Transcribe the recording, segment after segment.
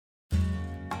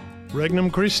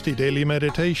Regnum Christi Daily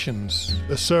Meditations,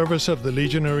 the service of the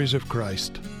Legionaries of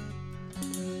Christ.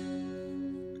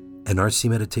 An RC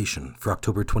Meditation for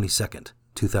October 22nd,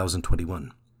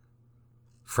 2021.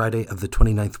 Friday of the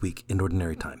 29th week in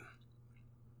Ordinary Time.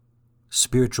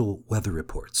 Spiritual Weather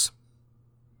Reports.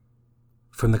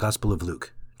 From the Gospel of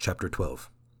Luke, chapter 12.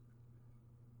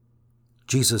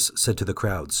 Jesus said to the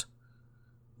crowds,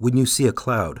 "When you see a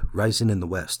cloud rising in the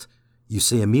west, you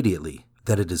say immediately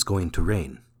that it is going to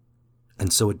rain.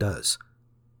 And so it does.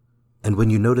 And when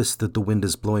you notice that the wind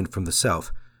is blowing from the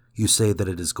south, you say that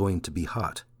it is going to be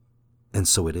hot. And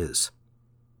so it is.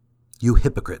 You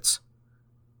hypocrites!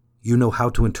 You know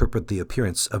how to interpret the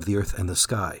appearance of the earth and the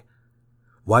sky.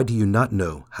 Why do you not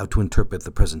know how to interpret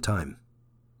the present time?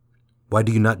 Why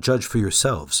do you not judge for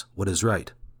yourselves what is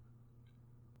right?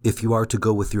 If you are to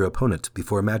go with your opponent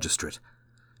before a magistrate,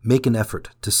 make an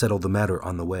effort to settle the matter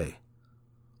on the way.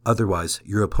 Otherwise,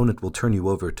 your opponent will turn you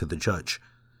over to the judge,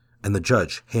 and the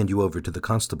judge hand you over to the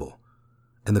constable,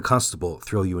 and the constable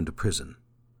throw you into prison.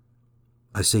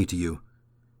 I say to you,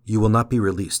 you will not be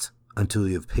released until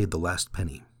you have paid the last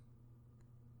penny."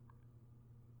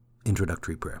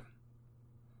 Introductory Prayer.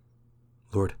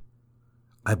 Lord,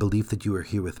 I believe that you are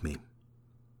here with me.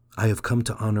 I have come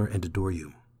to honor and adore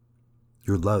you.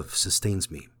 Your love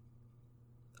sustains me.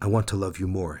 I want to love you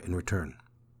more in return.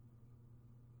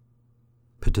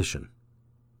 Petition.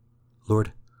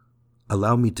 Lord,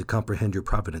 allow me to comprehend your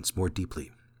providence more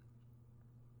deeply.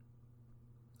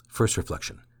 First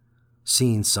reflection.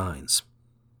 Seeing signs.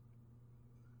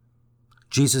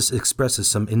 Jesus expresses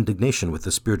some indignation with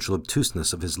the spiritual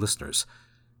obtuseness of his listeners.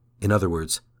 In other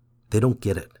words, they don't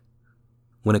get it.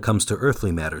 When it comes to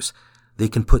earthly matters, they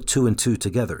can put two and two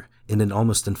together in an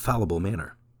almost infallible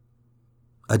manner.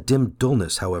 A dim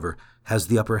dullness, however, has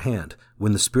the upper hand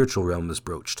when the spiritual realm is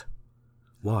broached.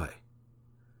 Why?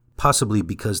 Possibly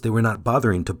because they were not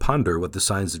bothering to ponder what the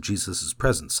signs of Jesus'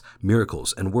 presence,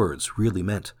 miracles, and words really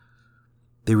meant.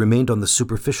 They remained on the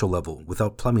superficial level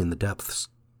without plumbing the depths.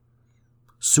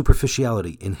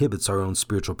 Superficiality inhibits our own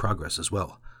spiritual progress as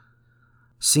well.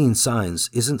 Seeing signs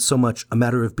isn't so much a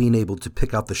matter of being able to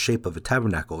pick out the shape of a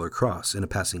tabernacle or cross in a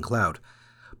passing cloud,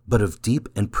 but of deep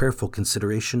and prayerful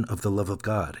consideration of the love of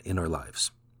God in our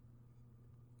lives.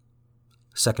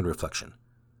 Second reflection.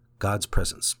 God's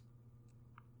presence.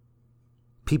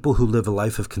 People who live a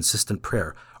life of consistent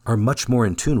prayer are much more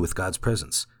in tune with God's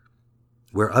presence.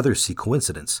 Where others see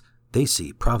coincidence, they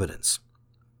see providence.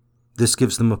 This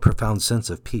gives them a profound sense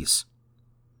of peace.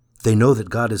 They know that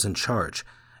God is in charge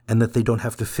and that they don't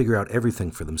have to figure out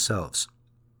everything for themselves.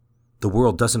 The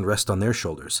world doesn't rest on their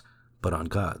shoulders, but on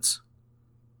God's.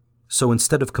 So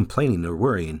instead of complaining or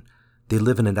worrying, they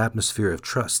live in an atmosphere of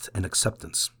trust and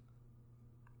acceptance.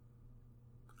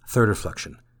 Third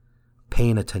reflection.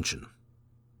 Paying attention.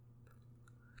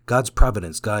 God's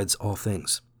providence guides all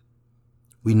things.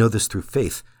 We know this through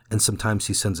faith, and sometimes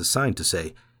he sends a sign to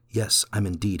say, "Yes, I'm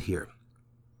indeed here."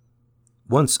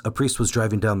 Once a priest was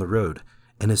driving down the road,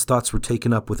 and his thoughts were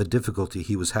taken up with a difficulty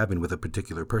he was having with a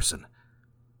particular person.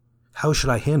 "How should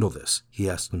I handle this?" he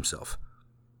asked himself.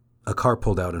 A car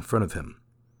pulled out in front of him.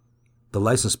 The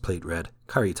license plate read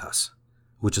Caritas,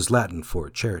 which is Latin for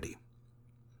charity.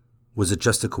 Was it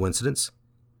just a coincidence?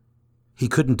 He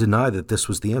couldn't deny that this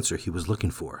was the answer he was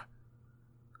looking for.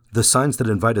 The signs that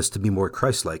invite us to be more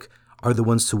Christ-like are the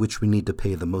ones to which we need to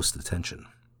pay the most attention.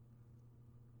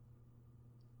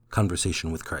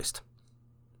 Conversation with Christ.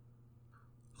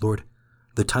 Lord,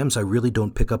 the times I really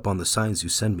don't pick up on the signs you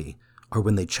send me are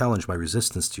when they challenge my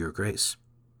resistance to your grace.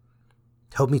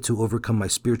 Help me to overcome my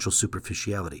spiritual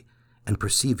superficiality and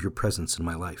perceive your presence in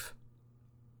my life.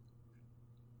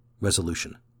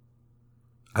 Resolution.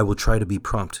 I will try to be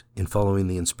prompt in following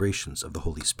the inspirations of the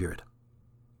Holy Spirit.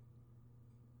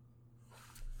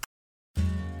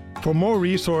 For more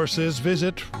resources,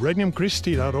 visit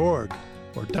regnumchristi.org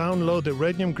or download the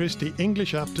Regnum Christi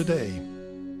English app today.